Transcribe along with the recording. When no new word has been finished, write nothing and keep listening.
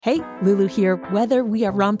Hey, Lulu here. Whether we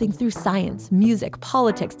are romping through science, music,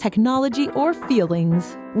 politics, technology, or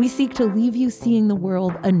feelings, we seek to leave you seeing the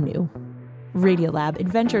world anew. Radiolab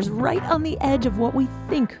adventures right on the edge of what we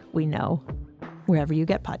think we know, wherever you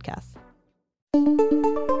get podcasts.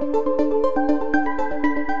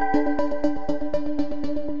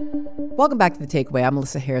 Welcome back to The Takeaway. I'm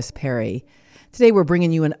Melissa Harris Perry. Today we're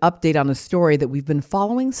bringing you an update on a story that we've been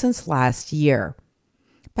following since last year.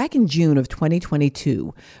 Back in June of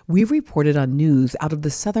 2022, we reported on news out of the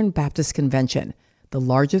Southern Baptist Convention, the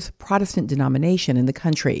largest Protestant denomination in the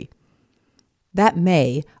country. That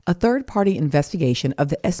May, a third-party investigation of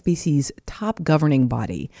the SBC's top governing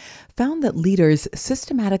body found that leaders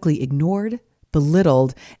systematically ignored,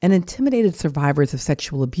 belittled, and intimidated survivors of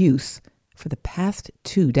sexual abuse for the past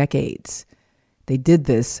 2 decades. They did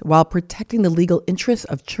this while protecting the legal interests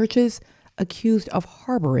of churches accused of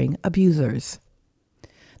harboring abusers.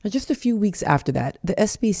 Now, just a few weeks after that, the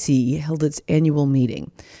SBC held its annual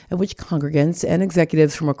meeting, at which congregants and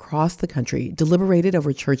executives from across the country deliberated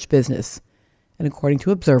over church business. And according to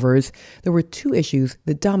observers, there were 2 issues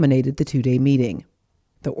that dominated the 2-day meeting: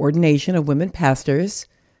 the ordination of women pastors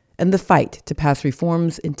and the fight to pass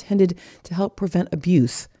reforms intended to help prevent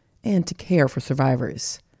abuse and to care for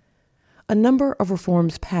survivors. A number of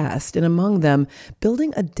reforms passed, and among them,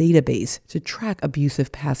 building a database to track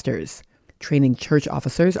abusive pastors, training church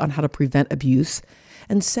officers on how to prevent abuse,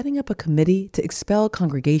 and setting up a committee to expel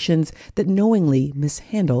congregations that knowingly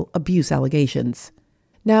mishandle abuse allegations.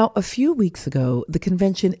 Now, a few weeks ago, the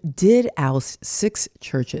convention did oust 6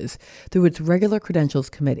 churches through its regular credentials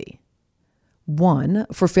committee. 1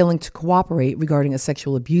 for failing to cooperate regarding a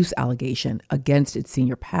sexual abuse allegation against its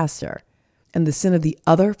senior pastor. And the sin of the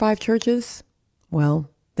other 5 churches? Well,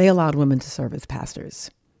 they allowed women to serve as pastors.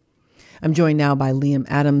 I'm joined now by Liam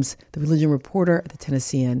Adams, the religion reporter at the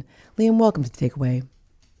Tennessean. Liam, welcome to The Takeaway.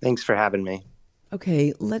 Thanks for having me.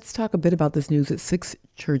 Okay, let's talk a bit about this news that 6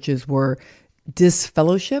 churches were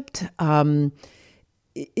disfellowshipped.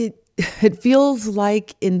 It feels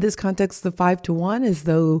like in this context, the 5-1, as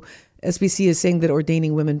though SBC is saying that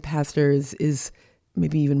ordaining women pastors is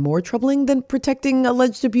maybe even more troubling than protecting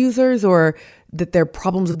alleged abusers, or that they're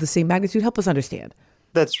problems of the same magnitude. Help us understand.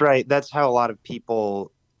 That's right. That's how a lot of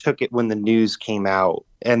people took it when the news came out.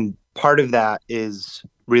 And part of that is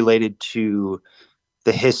related to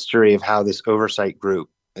the history of how this oversight group,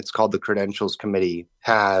 it's called the Credentials Committee,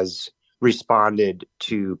 has responded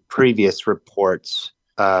to previous reports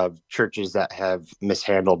of churches that have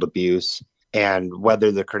mishandled abuse, and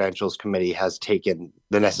whether the Credentials Committee has taken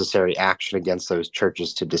the necessary action against those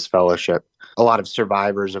churches to disfellowship. A lot of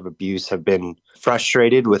survivors of abuse have been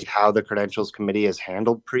frustrated with how the Credentials Committee has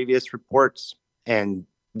handled previous reports, and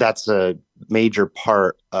that's a major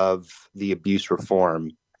part of the abuse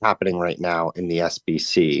reform happening right now in the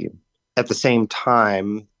SBC. At the same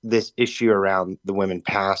time, this issue around the women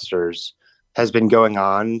pastors has been going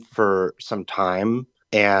on for some time,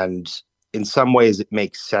 and in some ways it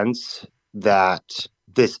makes sense that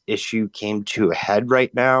this issue came to a head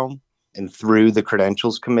right now and through the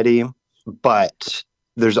Credentials Committee. But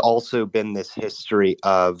there's also been this history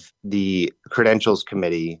of the Credentials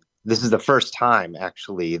Committee. This is the first time,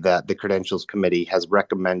 actually, that the Credentials Committee has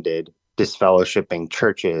recommended disfellowshipping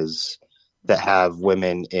churches that have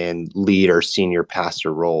women in lead or senior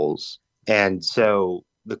pastor roles. And so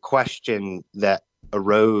the question that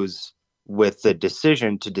arose with the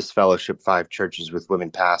decision to disfellowship 5 churches with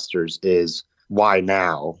women pastors is, why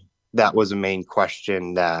now? That was a main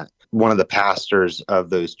question that one of the pastors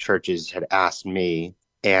of those churches had asked me.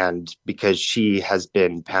 And because she has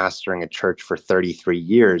been pastoring a church for 33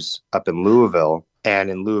 years up in Louisville,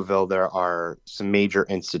 and in Louisville, there are some major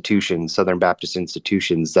institutions, Southern Baptist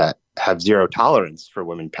institutions, that have zero tolerance for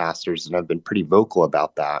women pastors and have been pretty vocal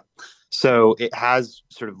about that. So it has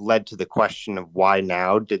sort of led to the question of why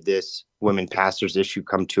now did this women pastors issue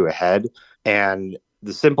come to a head? And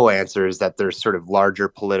the simple answer is that there's sort of larger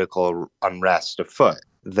political unrest afoot,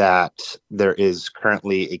 that there is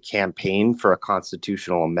currently a campaign for a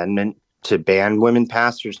constitutional amendment to ban women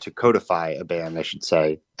pastors, to codify a ban, I should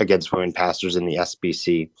say, against women pastors in the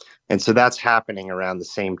SBC. And so that's happening around the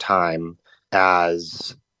same time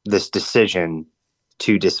as this decision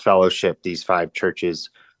to disfellowship these 5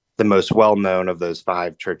 churches, the most well-known of those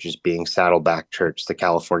 5 churches being Saddleback Church, the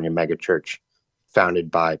California megachurch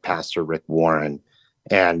founded by Pastor Rick Warren.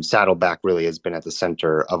 And Saddleback really has been at the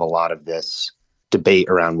center of a lot of this debate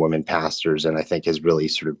around women pastors, and I think has really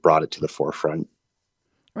sort of brought it to the forefront.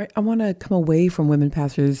 Right. I want to come away from women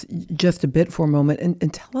pastors just a bit for a moment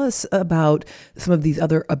and tell us about some of these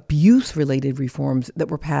other abuse-related reforms that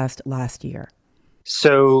were passed last year.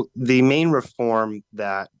 So the main reform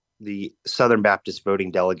that the Southern Baptist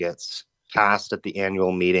voting delegates passed at the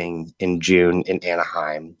annual meeting in June in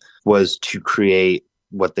Anaheim was to create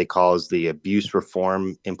what they call as the Abuse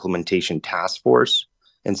Reform Implementation Task Force.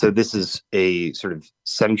 And so this is a sort of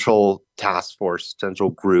central task force,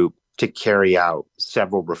 central group to carry out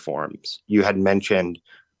several reforms. You had mentioned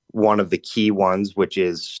one of the key ones, which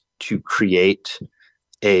is to create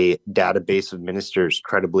a database of ministers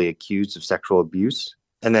credibly accused of sexual abuse.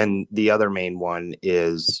 And then the other main one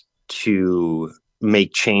is to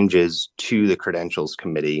make changes to the Credentials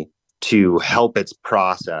Committee to help its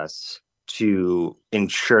process to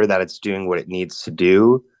ensure that it's doing what it needs to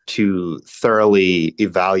do to thoroughly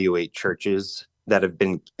evaluate churches that have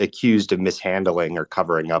been accused of mishandling or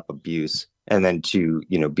covering up abuse, and then to,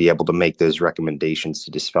 be able to make those recommendations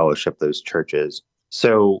to disfellowship those churches.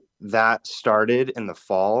 So that started in the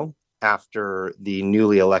fall after the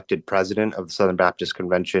newly elected president of the Southern Baptist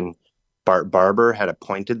Convention, Bart Barber, had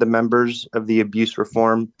appointed the members of the Abuse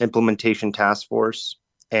Reform Implementation Task Force.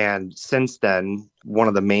 And since then, one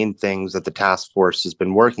of the main things that the task force has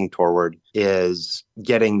been working toward is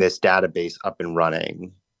getting this database up and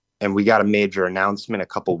running. And we got a major announcement a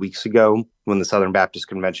couple weeks ago when the Southern Baptist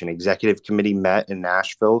Convention Executive Committee met in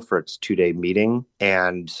Nashville for its 2-day meeting.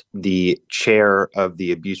 And the chair of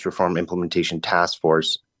the Abuse Reform Implementation Task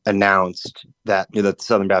Force announced that, that the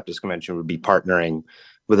Southern Baptist Convention would be partnering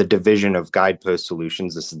with a division of Guidepost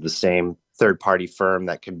Solutions. This is the same third-party firm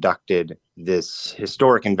that conducted this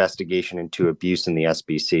historic investigation into abuse in the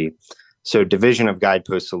SBC. So division of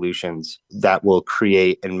Guidepost Solutions that will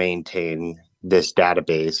create and maintain this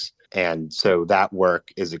database. And so that work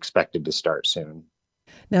is expected to start soon.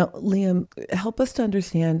 Now, Liam, help us to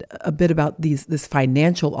understand a bit about this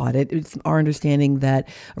financial audit. It's our understanding that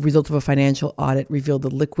a result of a financial audit revealed the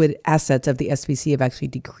liquid assets of the SBC have actually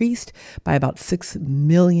decreased by about $6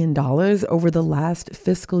 million over the last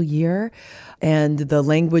fiscal year. And the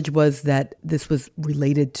language was that this was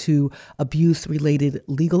related to abuse-related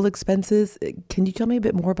legal expenses. Can you tell me a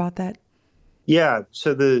bit more about that? Yeah,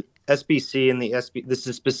 so the SBC and the this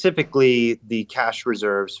is specifically the cash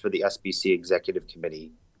reserves for the SBC Executive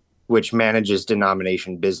Committee, which manages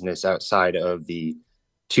denomination business outside of the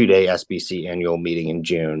 2-day SBC annual meeting in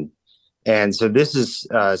June. And so this is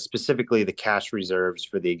specifically the cash reserves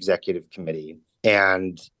for the Executive Committee.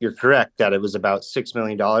 And you're correct that it was about $6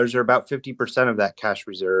 million, or about 50% of that cash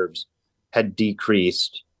reserves had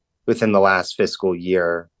decreased within the last fiscal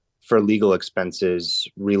year for legal expenses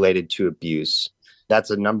related to abuse. That's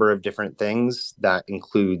a number of different things. That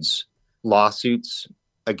includes lawsuits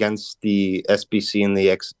against the SBC and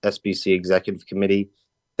the SBC Executive Committee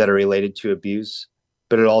that are related to abuse,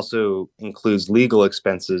 but it also includes legal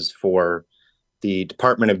expenses for the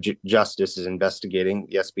Department of Justice is investigating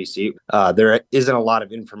the SBC. There isn't a lot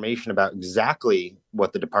of information about exactly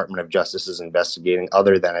what the Department of Justice is investigating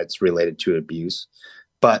other than it's related to abuse.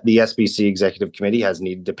 But the SBC Executive Committee has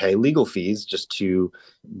needed to pay legal fees just to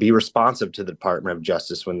be responsive to the Department of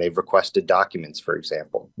Justice when they've requested documents, for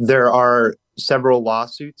example. There are several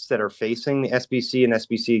lawsuits that are facing the SBC and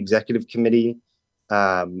SBC Executive Committee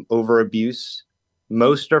over abuse.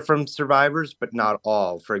 Most are from survivors, but not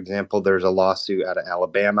all. For example, there's a lawsuit out of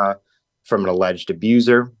Alabama from an alleged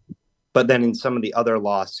abuser. But then in some of the other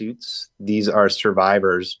lawsuits, these are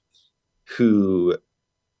survivors who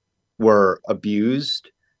were abused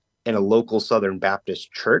in a local Southern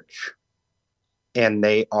Baptist church. And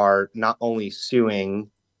they are not only suing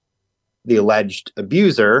the alleged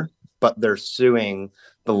abuser, but they're suing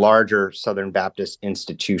the larger Southern Baptist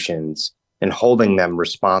institutions and holding them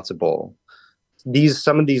responsible.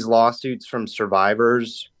 Some of these lawsuits from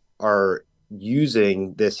survivors are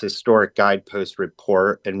using this historic Guidepost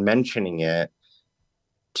report and mentioning it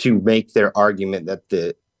to make their argument that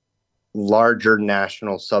the larger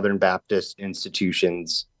national Southern Baptist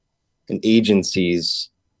institutions and agencies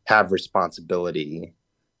have responsibility.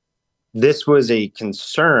 This was a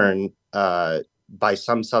concern by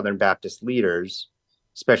some Southern Baptist leaders,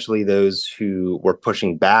 especially those who were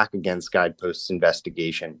pushing back against Guidepost's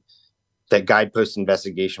investigation, that Guidepost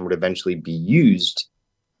investigation would eventually be used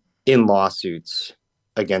in lawsuits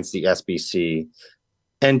against the SBC.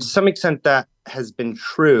 And to some extent that has been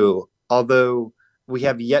true, although we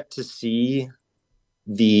have yet to see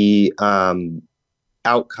the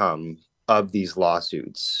outcome of these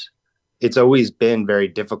lawsuits. It's always been very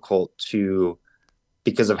difficult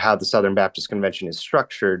because of how the Southern Baptist Convention is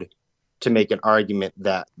structured, to make an argument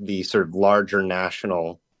that the sort of larger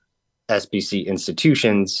national SBC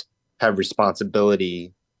institutions have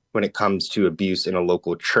responsibility when it comes to abuse in a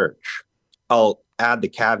local church. I'll add the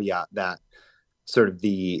caveat that sort of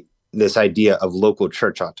the this idea of local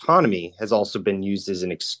church autonomy has also been used as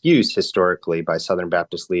an excuse historically by Southern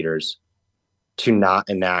Baptist leaders to not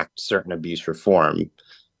enact certain abuse reform.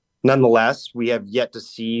 Nonetheless, we have yet to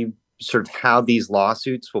see sort of how these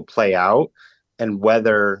lawsuits will play out and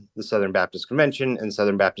whether the Southern Baptist Convention and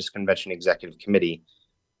Southern Baptist Convention Executive Committee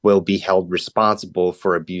will be held responsible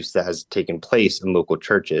for abuse that has taken place in local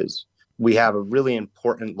churches. We have a really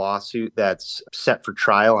important lawsuit that's set for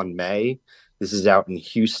trial in May. This is out in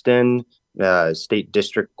Houston State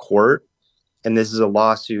District Court. And this is a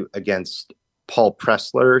lawsuit against Paul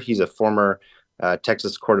Pressler. He's a former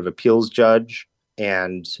Texas Court of Appeals judge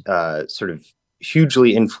and sort of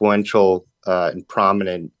hugely influential and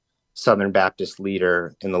prominent Southern Baptist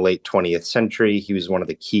leader in the late 20th century. He was one of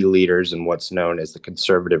the key leaders in what's known as the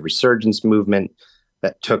conservative resurgence movement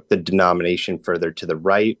that took the denomination further to the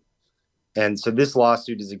right. And so this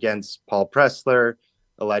lawsuit is against Paul Pressler,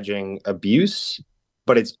 alleging abuse,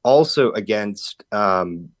 but it's also against a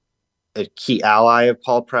key ally of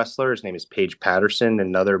Paul Pressler. His name is Paige Patterson,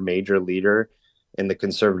 another major leader in the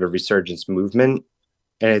conservative resurgence movement.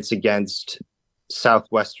 And it's against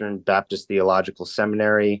Southwestern Baptist Theological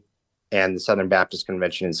Seminary and the Southern Baptist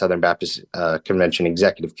Convention and Southern Baptist Convention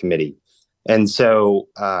Executive Committee. And so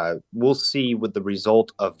we'll see what the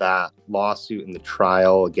result of that lawsuit and the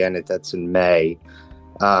trial, again, that's in May,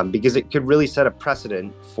 because it could really set a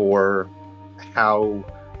precedent for how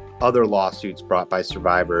other lawsuits brought by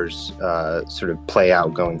survivors sort of play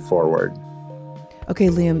out going forward. Okay,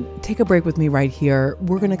 Liam, take a break with me right here.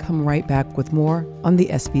 We're going to come right back with more on the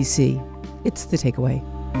SBC. It's The Takeaway.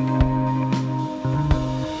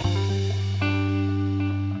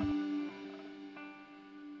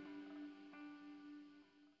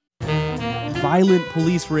 Violent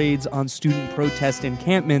police raids on student protest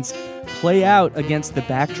encampments play out against the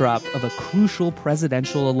backdrop of a crucial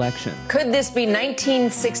presidential election. Could this be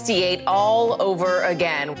 1968 all over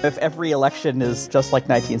again? If every election is just like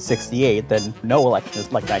 1968, then no election is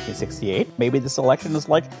like 1968. Maybe this election is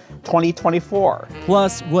like 2024.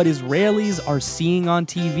 Plus, what Israelis are seeing on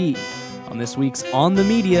TV on this week's On the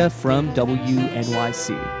Media from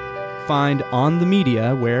WNYC. Find On the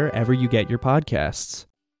Media wherever you get your podcasts.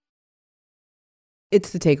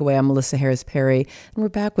 It's The Takeaway. I'm Melissa Harris Perry, and we're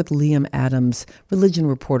back with Liam Adams, religion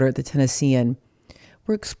reporter at the Tennessean.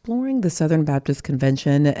 We're exploring the Southern Baptist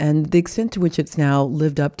Convention and the extent to which it's now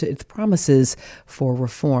lived up to its promises for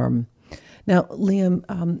reform. Now,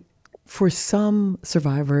 Liam, for some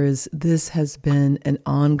survivors, this has been an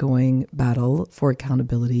ongoing battle for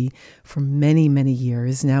accountability for many, many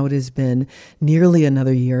years. Now it has been nearly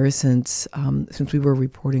another year since we were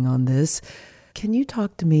reporting on this. Can you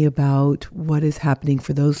talk to me about what is happening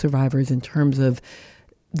for those survivors in terms of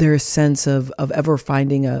their sense of ever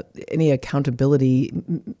finding any accountability?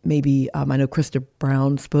 Maybe I know Krista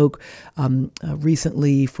Brown spoke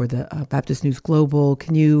recently for the Baptist News Global.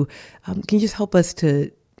 Can you just help us to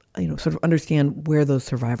sort of understand where those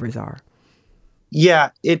survivors are?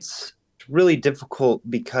 Yeah, it's really difficult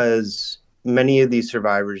because many of these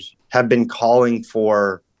survivors have been calling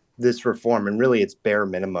for this reform, and really it's bare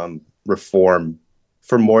minimum reform,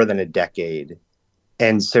 for more than a decade.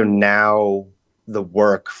 And so now the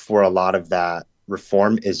work for a lot of that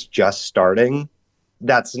reform is just starting.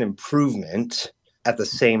 That's an improvement. At the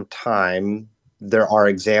same time, there are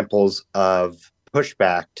examples of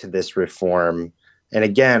pushback to this reform. And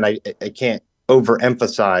again, I can't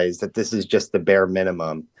overemphasize that this is just the bare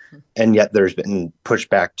minimum. And yet there's been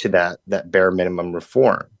pushback to that bare minimum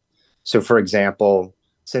reform. So for example,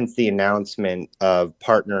 since the announcement of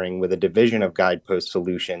partnering with a division of Guidepost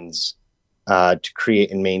Solutions to create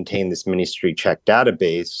and maintain this ministry check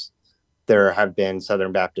database, there have been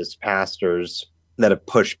Southern Baptist pastors that have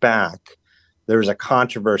pushed back. There was a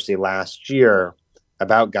controversy last year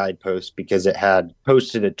about Guidepost because it had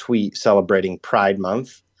posted a tweet celebrating Pride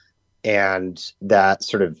Month, and that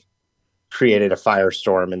sort of created a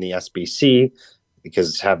firestorm in the SBC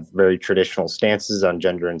because it have very traditional stances on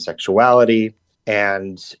gender and sexuality.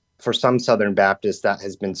 And for some Southern Baptists, that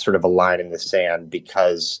has been sort of a line in the sand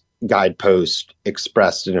because Guidepost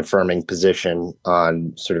expressed an affirming position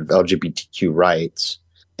on sort of LGBTQ rights.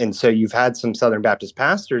 And so you've had some Southern Baptist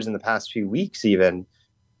pastors in the past few weeks even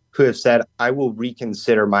who have said, I will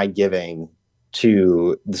reconsider my giving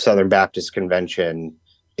to the Southern Baptist Convention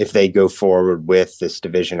if they go forward with this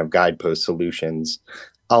division of Guidepost Solutions.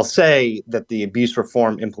 I'll say that the Abuse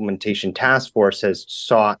Reform Implementation Task Force has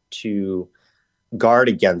sought to guard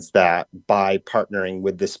against that by partnering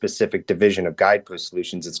with this specific division of Guidepost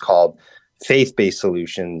Solutions. It's called Faith-Based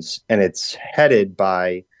Solutions, and it's headed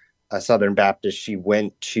by a Southern Baptist. She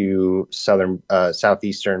went to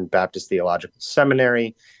Southeastern Baptist Theological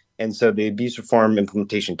Seminary And so the Abuse Reform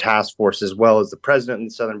Implementation Task Force, as well as the president of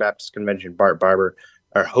the Southern Baptist Convention, Bart Barber,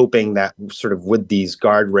 are hoping that sort of with these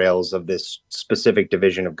guardrails of this specific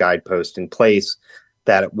division of Guidepost in place,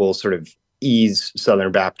 that it will sort of ease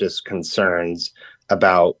Southern Baptist concerns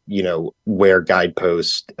about, where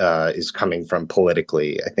Guidepost is coming from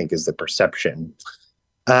politically, I think is the perception.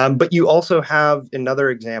 But you also have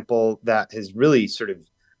another example that has really sort of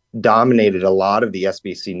dominated a lot of the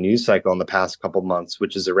SBC news cycle in the past couple months,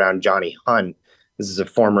 which is around Johnny Hunt. This is a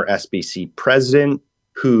former SBC president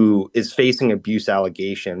who is facing abuse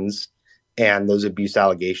allegations, and those abuse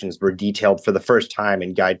allegations were detailed for the first time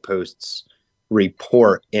in Guidepost's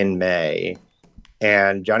report in May.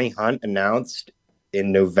 And Johnny Hunt announced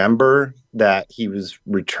in November that he was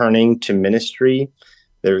returning to ministry.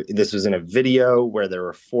 This was in a video where there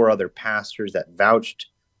were 4 other pastors that vouched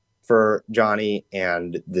for Johnny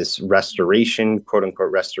and this restoration, quote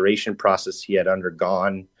unquote, restoration process he had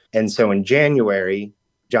undergone. And so in January,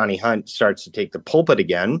 Johnny Hunt starts to take the pulpit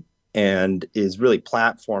again and is really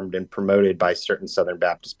platformed and promoted by certain Southern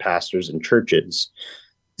Baptist pastors and churches.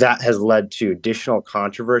 That has led to additional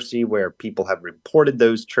controversy where people have reported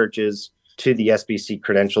those churches to the SBC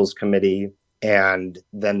Credentials Committee, and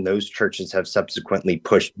then those churches have subsequently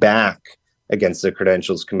pushed back against the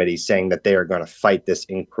Credentials Committee, saying that they are going to fight this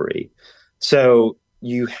inquiry. So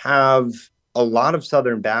you have a lot of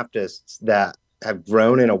Southern Baptists that have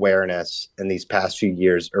grown in awareness in these past few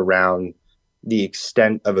years around the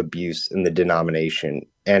extent of abuse in the denomination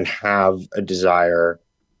and have a desire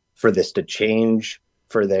for this to change,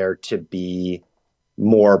 for there to be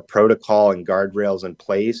more protocol and guardrails in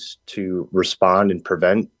place to respond and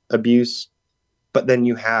prevent abuse. But then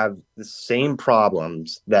you have the same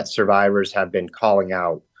problems that survivors have been calling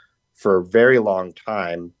out for a very long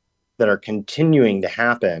time that are continuing to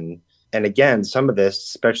happen. And again, some of this,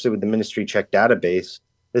 especially with the Ministry Check database,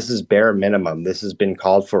 this is bare minimum. This has been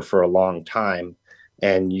called for a long time.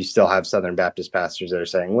 And you still have Southern Baptist pastors that are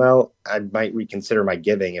saying, well, I might reconsider my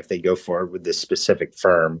giving if they go forward with this specific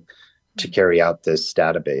firm to carry out this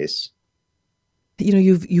database.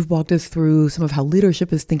 You've walked us through some of how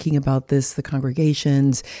leadership is thinking about this, the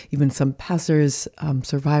congregations, even some pastors,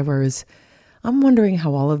 survivors. I'm wondering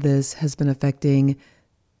how all of this has been affecting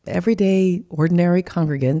everyday, ordinary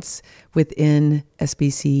congregants within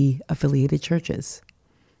SBC-affiliated churches.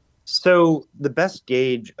 So the best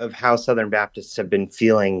gauge of how Southern Baptists have been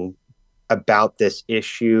feeling about this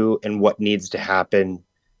issue and what needs to happen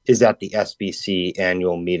is at the SBC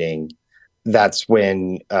annual meeting. That's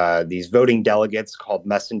when these voting delegates called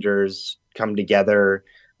messengers come together.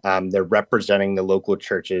 They're representing the local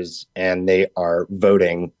churches, and they are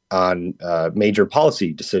voting on major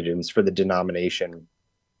policy decisions for the denomination.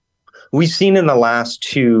 We've seen in the last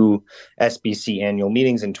 2 SBC annual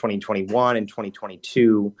meetings in 2021 and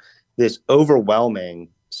 2022, this overwhelming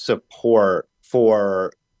support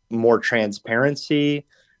for more transparency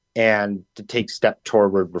and to take step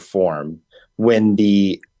toward reform. When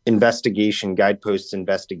the Guideposts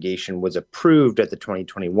investigation was approved at the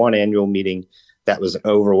 2021 annual meeting, that was an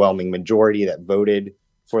overwhelming majority that voted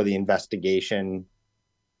for the investigation.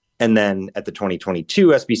 And then at the 2022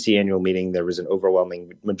 SBC annual meeting, there was an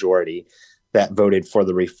overwhelming majority that voted for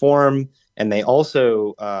the reform. And they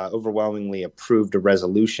also overwhelmingly approved a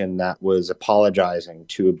resolution that was apologizing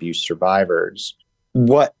to abuse survivors.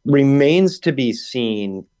 What remains to be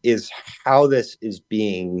seen is how this is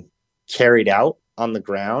being carried out on the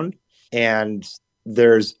ground. And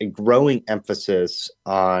there's a growing emphasis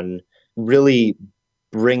on really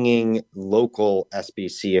bringing local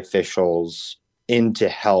SBC officials in to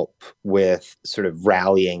help with sort of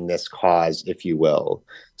rallying this cause, if you will.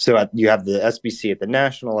 So you have the SBC at the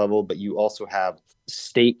national level, but you also have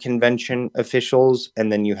state convention officials,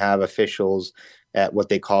 and then you have officials at what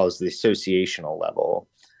they call as the associational level.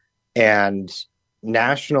 And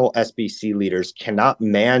national SBC leaders cannot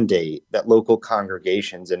mandate that local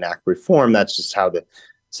congregations enact reform. That's just how the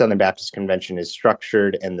Southern Baptist Convention is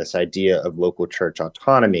structured, and this idea of local church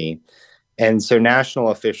autonomy. And so national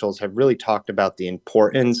officials have really talked about the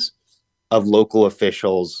importance of local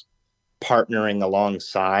officials partnering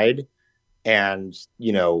alongside. And,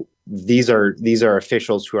 these are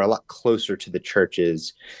officials who are a lot closer to the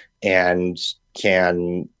churches and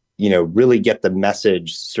can, really get the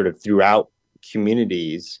message sort of throughout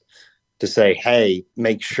communities to say, hey,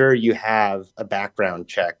 make sure you have a background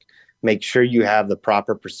check, make sure you have the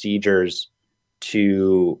proper procedures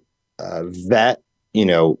to vet,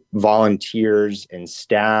 volunteers and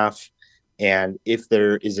staff. And if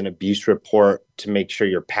there is an abuse report, to make sure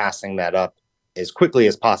you're passing that up as quickly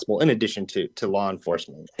as possible, in addition to law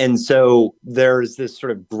enforcement. And so there's this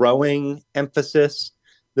sort of growing emphasis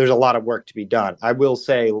there's a lot of work to be done. I will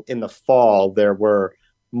say in the fall, there were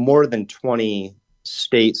more than 20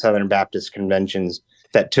 state Southern Baptist conventions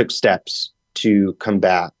that took steps to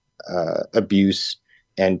combat abuse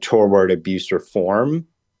and toward abuse reform.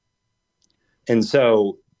 And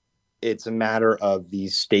so it's a matter of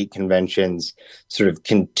these state conventions sort of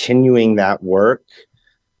continuing that work,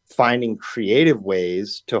 finding creative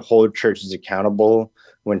ways to hold churches accountable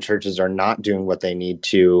when churches are not doing what they need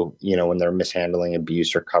to, when they're mishandling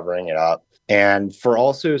abuse or covering it up. And for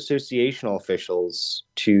also associational officials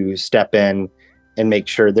to step in and make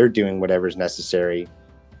sure they're doing whatever's necessary.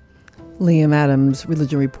 Liam Adams,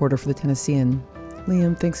 religion reporter for The Tennessean.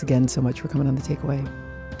 Liam, thanks again so much for coming on The Takeaway.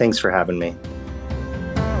 Thanks for having me.